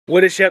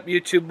What is up,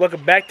 YouTube?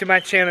 Welcome back to my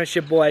channel. It's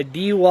your boy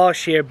D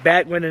Walsh here,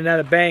 back with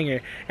another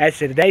banger. As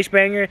to today's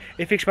banger,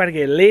 it's about to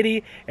get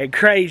litty and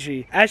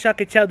crazy. As y'all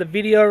can tell, the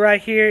video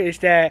right here is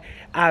that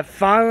I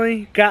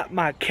finally got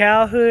my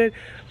cow hood,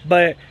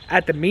 but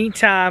at the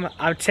meantime,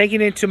 I'm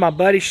taking it to my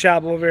buddy's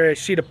shop over at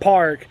Cedar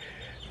Park.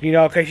 You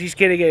know, because he's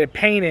gonna get it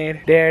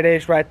painted. There it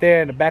is right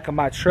there in the back of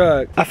my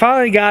truck. I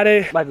finally got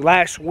it like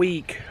last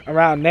week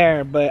around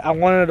there, but I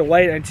wanted to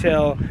wait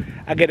until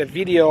I get a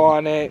video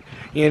on it.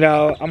 You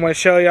know, I'm gonna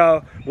show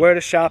y'all where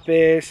the shop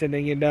is, and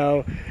then, you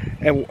know,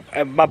 and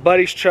my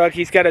buddy's truck,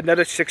 he's got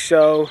another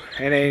 6.0,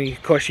 and then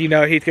of course, you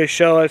know, he's gonna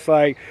show us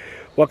like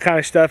what kind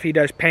of stuff he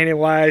does painting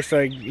wise.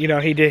 Like, you know,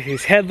 he did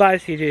his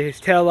headlights, he did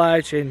his tail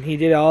lights, and he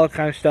did all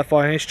kind of stuff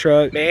on his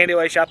truck. But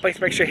anyways, y'all, please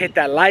make sure to hit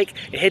that like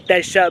and hit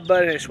that sub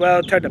button as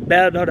well. Turn the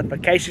bell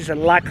notifications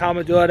and like,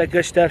 comment, do all that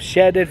good stuff.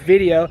 Share this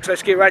video. So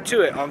let's get right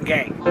to it on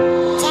game.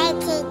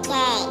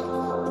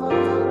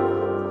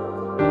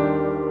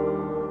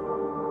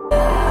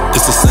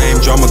 It's the same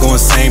drama, going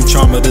same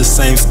trauma, the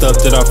same stuff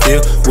that I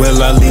feel.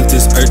 Will I leave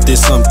this earth, there's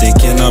something,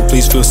 can I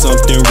please feel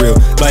something real?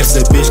 Life's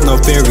a bitch, no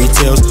fairy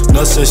tales,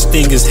 no such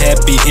thing as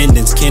happy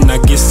endings. Can I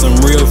get some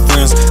real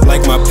friends,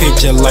 like my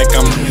picture, like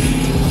I'm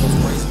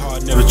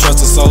hard, never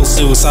trust a soul,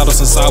 suicidal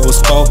since I was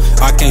 4,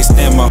 I can't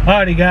stand my...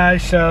 Alrighty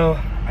guys, so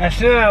as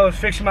soon as I was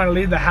fixing to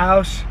leave the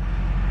house,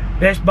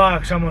 this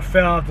box almost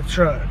fell off the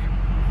truck.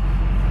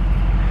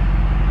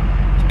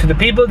 To the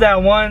people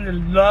that wanted to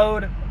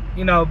load,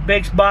 you know,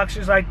 big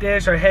boxes like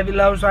this or heavy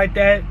loads like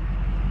that,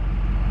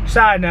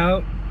 side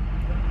note,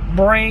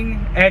 bring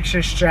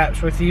extra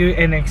straps with you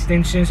and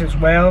extensions as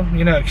well.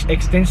 You know,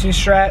 extension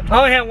straps. I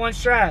only had one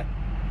strap,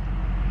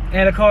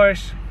 and of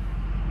course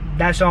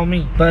that's on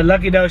me. But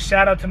lucky though,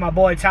 shout out to my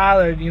boy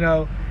Tyler, you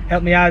know,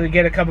 helped me out to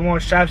get a couple more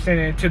straps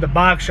into the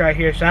box right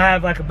here. So I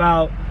have like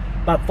about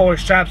 4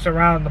 straps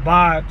around the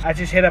box. I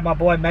just hit up my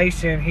boy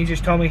Mason. He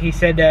just told me, he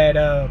said that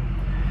I'm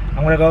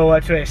gonna go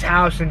to his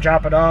house and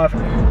drop it off.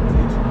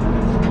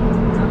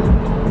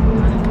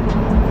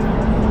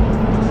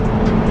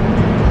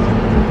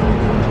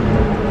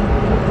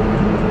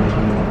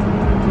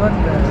 What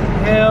the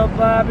hell,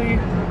 Bobby?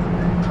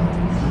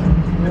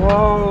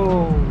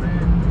 Whoa.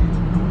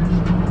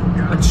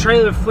 A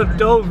trailer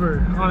flipped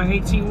over on an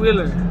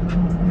 18-wheeler.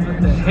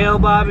 What the hell,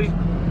 Bobby?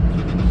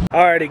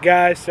 Alrighty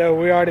guys, so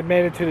we already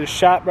made it to the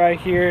shop right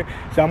here.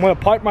 So I'm gonna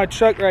park my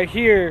truck right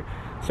here,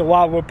 so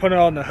while we're putting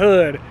it on the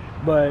hood.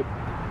 But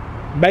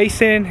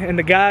Mason and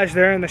the guys,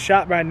 they're in the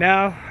shop right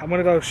now. I'm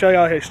gonna go show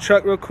y'all his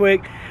truck real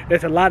quick.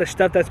 There's a lot of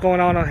stuff that's going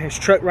on his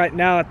truck right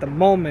now at the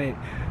moment.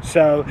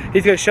 So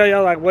he's gonna show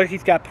y'all like what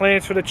he's got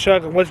plans for the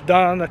truck and what's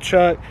done on the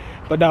truck.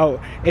 But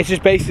no, it's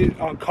just based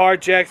on car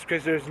jacks,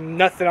 because there's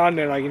nothing on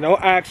there, like, no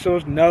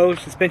axles, no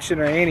suspension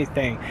or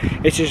anything.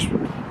 It's just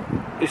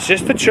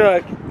the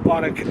truck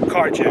on a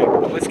car jack.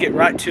 Let's get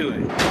right to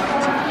it.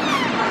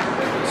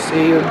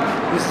 See,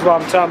 this is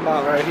what I'm talking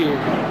about right here.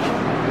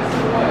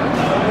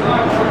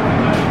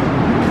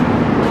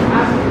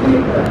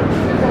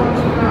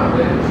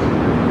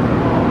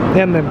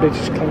 Damn, them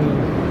bitches clean.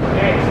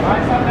 Hey,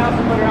 find something else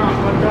to put her on.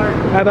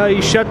 How about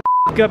you shut the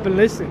f up and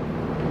listen?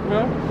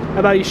 Huh? How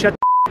about you shut the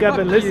f up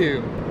and listen?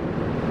 You.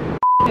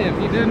 Him,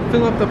 he didn't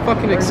fill up the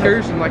fucking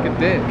excursion like a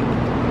dick.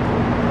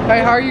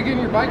 Hey, how are you getting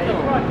your bike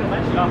home?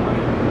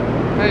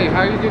 Hey, how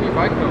are you getting your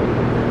bike home?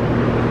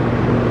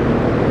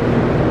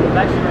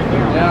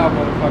 Yeah,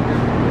 motherfucker.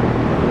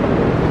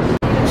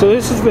 So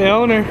this is the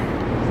owner.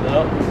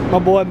 My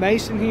boy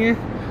Mason here.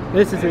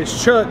 This is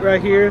his truck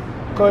right here.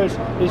 Of course,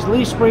 his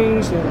leaf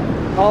springs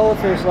and all of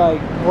his like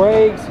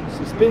brakes and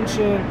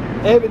suspension,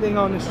 everything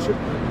on this truck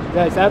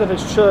that's out of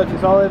his truck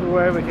is all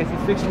everywhere, because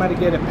he's fixing to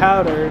get it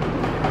powdered.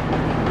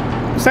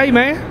 Say,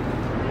 man,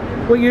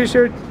 what year's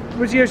your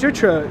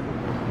truck?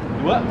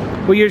 What?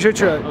 What year's your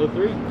truck?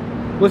 03.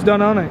 What's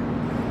done on it?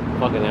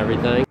 Fucking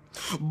everything.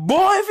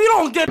 Boy, if you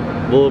don't get...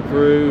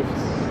 Bulletproof.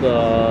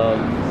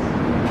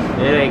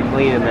 It ain't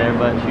clean in there,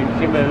 but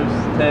she moves.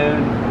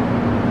 Tune.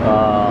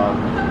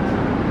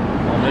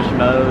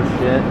 Mishimoto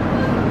shit.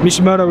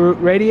 Mishimoto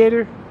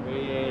radiator?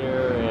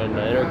 Radiator and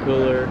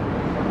intercooler.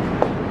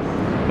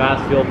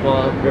 Fast fuel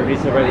pump.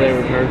 Gravity regulator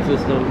return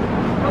system.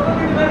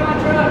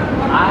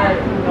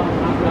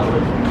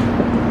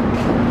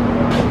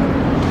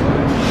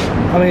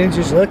 I mean,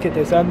 just look at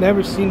this. I've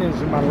never seen this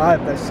in my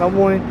life, that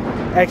someone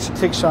actually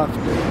takes off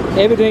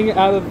everything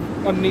out of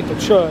underneath the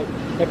truck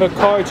and put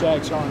car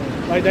jacks on it.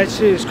 Like, that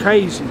shit is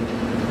crazy.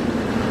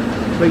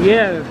 But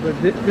yeah,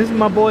 but this is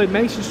my boy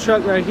Mason's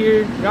truck right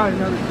here. Y'all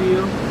know the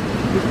deal.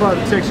 He's part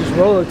of Texas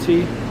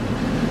Royalty.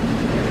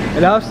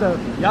 And also,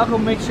 y'all go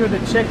make sure to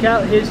check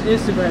out his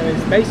Instagram.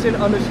 It's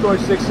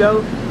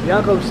Mason_60.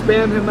 Y'all go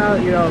spam him out,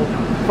 you know,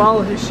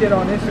 follow his shit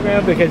on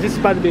Instagram, because this is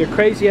about to be a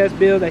crazy ass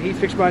build that he's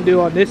fixing to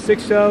do on this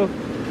 6.0.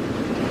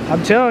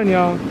 I'm telling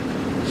y'all,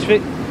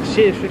 shit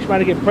is fixing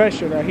to get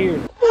pressure right here.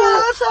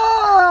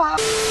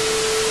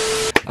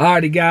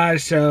 Alrighty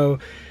guys, so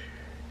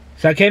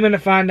I came in to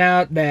find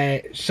out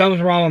that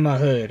something's wrong with my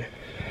hood.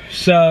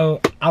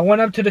 So I went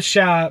up to the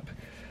shop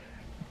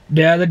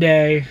the other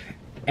day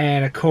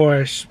And of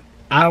course,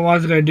 I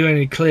wasn't gonna do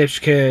any clips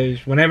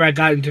because whenever I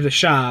got into the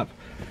shop,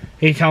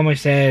 he told me,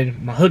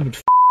 said my hood was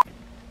f***ed.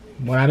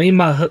 What I mean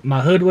my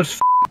hood was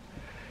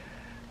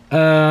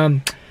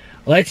f***ed.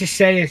 Let's just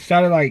say it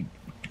started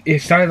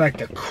like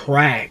to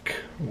crack.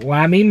 What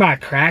I mean by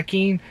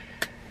cracking,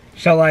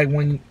 so like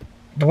when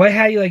the way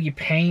how you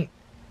paint,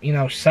 you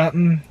know,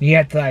 something, you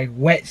have to like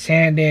wet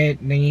sand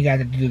it, and then you got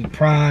to do the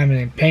prime and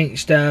then paint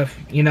stuff.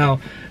 You know,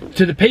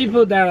 to the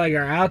people that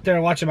are out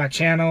there watching my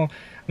channel,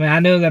 I mean, I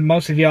know that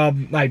most of y'all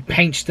like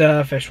paint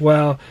stuff as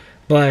well,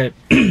 but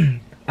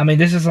I mean,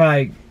 this is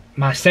like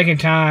my second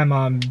time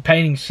on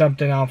painting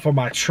something on for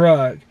my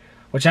truck,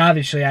 which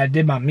obviously I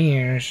did my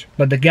mirrors,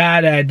 but the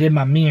guy that I did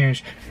my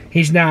mirrors,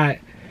 he's not,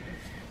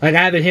 like,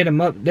 I haven't hit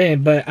him up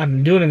then, but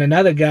I'm doing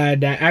another guy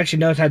that actually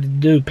knows how to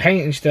do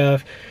paint and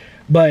stuff,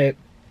 but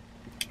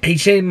he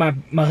said my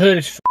hood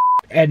is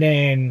and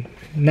then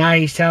now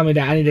he's telling me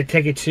that I need to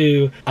take it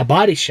to a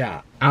body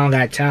shop. I don't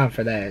got time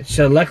for that.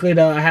 So luckily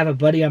though, I have a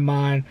buddy of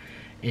mine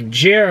in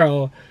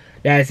Gerald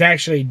that's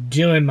actually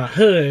doing my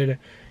hood.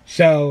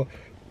 So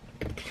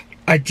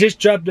I just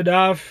dropped it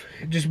off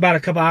just about a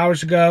couple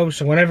hours ago.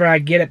 So whenever I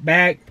get it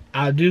back,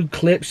 I'll do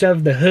clips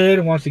of the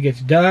hood once it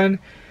gets done.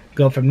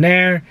 Go from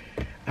there.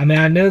 I mean,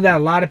 I know that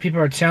a lot of people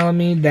are telling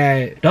me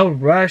that don't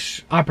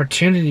rush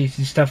opportunities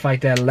and stuff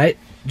like that.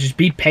 Just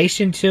be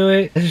patient to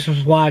it. This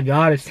is why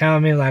God is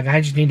telling me, like,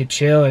 I just need to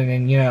chill and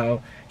then, you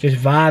know, just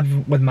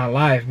vibe with my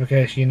life,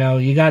 because, you know,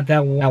 you got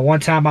that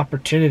one-time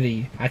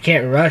opportunity. I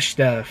can't rush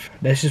stuff.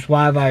 This is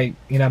why, like,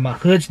 you know, my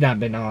hood's not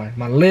been on.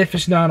 My lift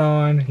is not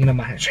on. You know,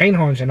 my chain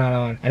horns are not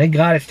on. I think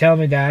God is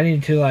telling me that I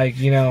need to, like,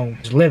 you know,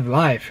 just live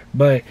life.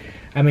 But,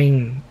 I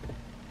mean,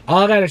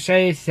 all I gotta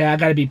say is that I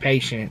gotta be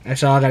patient.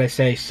 That's all I gotta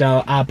say.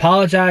 So, I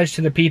apologize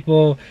to the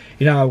people,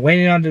 you know,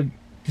 waiting on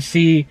to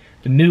see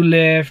the new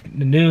lift,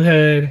 the new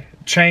hood,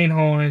 chain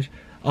horns,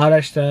 all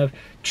that stuff.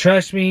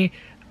 Trust me,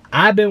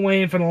 I've been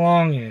waiting for the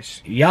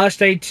longest. Y'all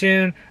stay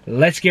tuned.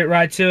 Let's get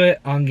right to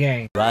it on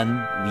game.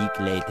 1 week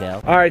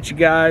later. Alright, you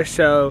guys,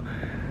 so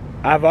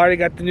I've already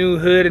got the new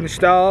hood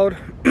installed.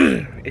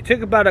 It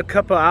took about a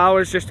couple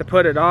hours just to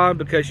put it on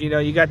because, you know,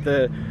 you got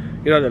the,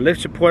 you know, the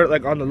lift support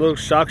like on the little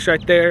shocks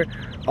right there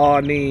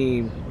on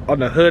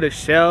the hood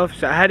itself.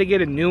 So I had to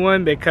get a new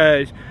one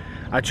because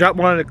I dropped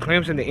one of the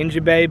clamps in the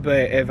engine bay, but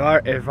it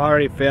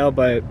already failed,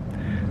 but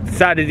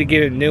decided to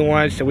get a new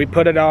one, so we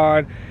put it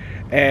on.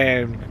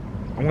 And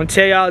I'm gonna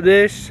tell y'all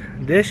this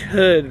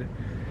hood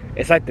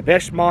is like the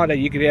best mod that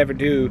you could ever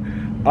do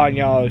on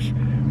y'all's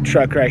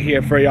truck right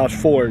here for y'all's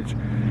Fords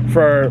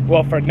for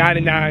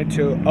 99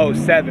 to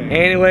 07.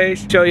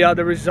 Anyways, show y'all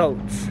the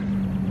results.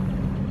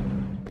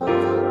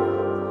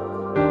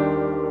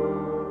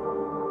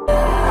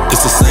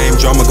 It's the same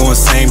drama going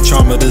same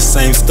trauma, the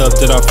same stuff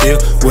that I feel.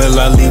 Will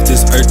I leave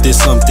this earth, there's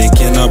something,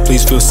 can I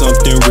please feel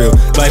something real?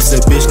 Life's a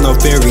bitch, no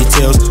fairy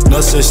tales, no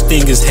such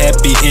thing as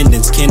happy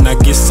endings. Can I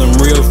get some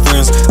real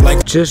friends?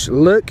 Like, just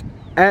look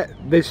at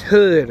this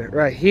hood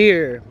right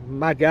here,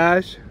 my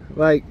guys.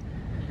 Like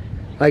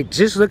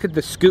just look at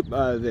the scoop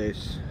out of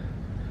this.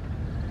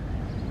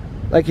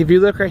 Like, if you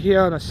look right here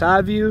on the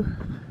side view,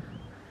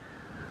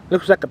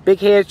 looks like a big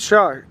head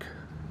shark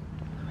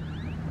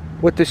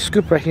with the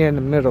scoop right here in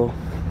the middle.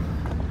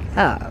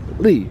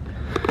 Golly.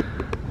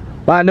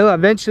 But I know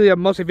eventually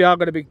most of y'all are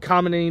going to be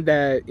commenting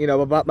that, you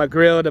know, about my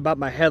grill and about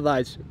my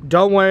headlights.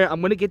 Don't worry,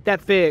 I'm going to get that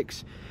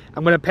fixed.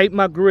 I'm going to paint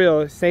my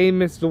grill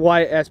same as the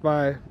white as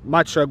my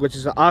truck, which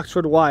is an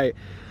Oxford white.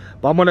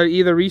 But I'm going to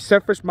either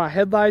resurface my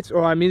headlights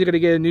or I'm either going to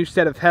get a new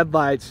set of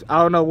headlights.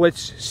 I don't know which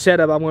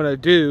setup I'm going to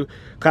do,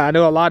 because I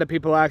know a lot of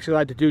people actually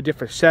like to do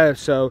different setups.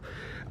 So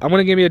I'm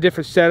going to give me a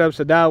different setup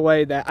so that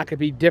way that I could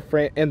be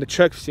different in the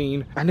truck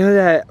scene. I know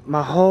that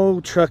my whole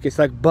truck is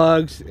like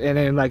bugs and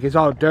then like it's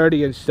all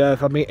dirty and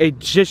stuff. I mean, it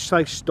just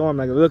like storm.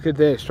 Like, look at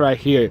this right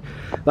here.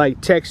 Like,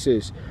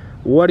 Texas,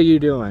 what are you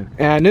doing?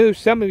 And I knew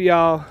some of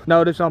y'all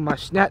noticed on my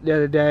snap the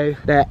other day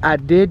that I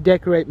did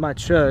decorate my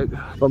truck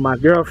for my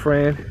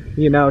girlfriend.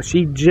 You know,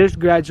 she just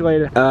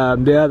graduated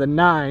the other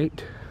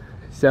night,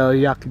 so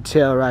y'all can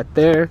tell right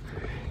there.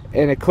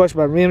 And of course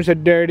my rims are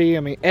dirty. I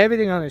mean,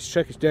 everything on this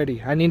truck is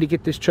dirty. I need to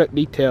get this truck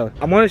detailed.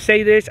 I'm gonna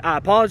say this, I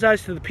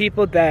apologize to the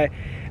people that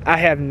I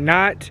have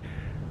not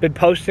been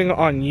posting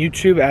on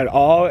YouTube at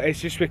all.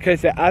 It's just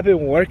because that I've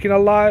been working a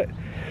lot.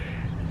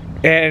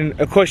 And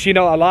of course, you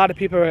know, a lot of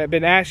people have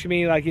been asking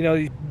me, like, you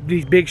know,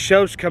 these big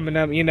shows coming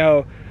up, you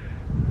know.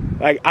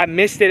 Like, I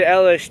missed it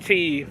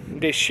LST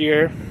this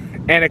year.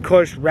 And of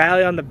course,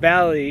 Rally on the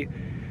Valley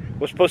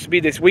was supposed to be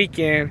this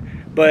weekend,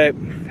 but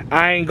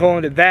I ain't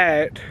going to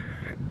that.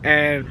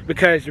 And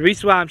because the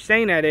reason why I'm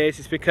saying that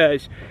is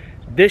because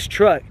this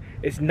truck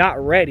is not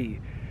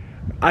ready.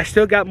 I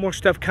still got more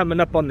stuff coming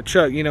up on the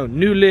truck, you know,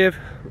 new lift,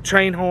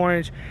 train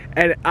horns,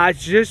 and I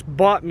just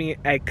bought me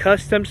a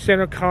custom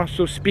center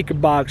console speaker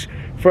box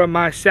for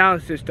my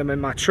sound system in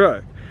my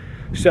truck.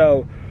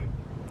 So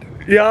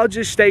y'all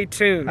just stay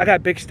tuned. I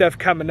got big stuff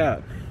coming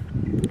up.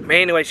 But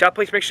anyways, y'all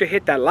please make sure to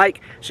hit that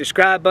like,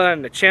 subscribe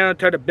button, the channel,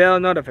 turn the bell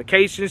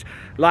notifications,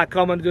 like,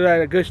 comment, do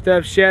that good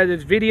stuff, share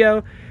this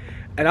video.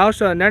 And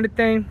also another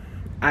thing,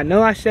 I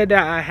know I said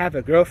that I have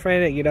a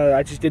girlfriend and, you know,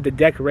 I just did the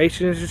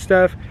decorations and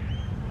stuff.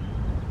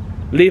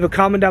 Leave a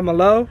comment down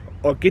below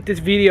or get this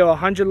video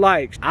 100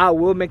 likes. I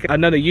will make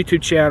another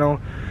YouTube channel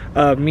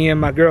of me and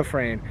my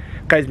girlfriend.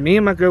 Because me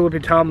and my girl have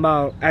been talking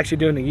about actually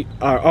doing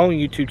our own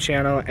YouTube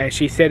channel, and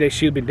she said that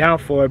she'd been down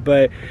for it,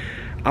 but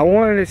I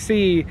wanted to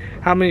see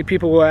how many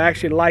people will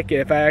actually like it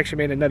if I actually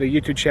made another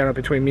YouTube channel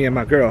between me and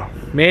my girl.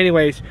 But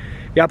anyways,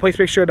 y'all please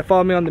make sure to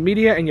follow me on the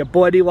media, and your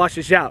boy D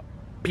washes out.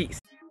 Peace.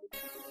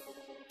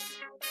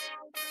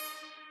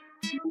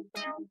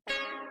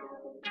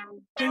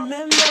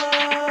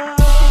 Remember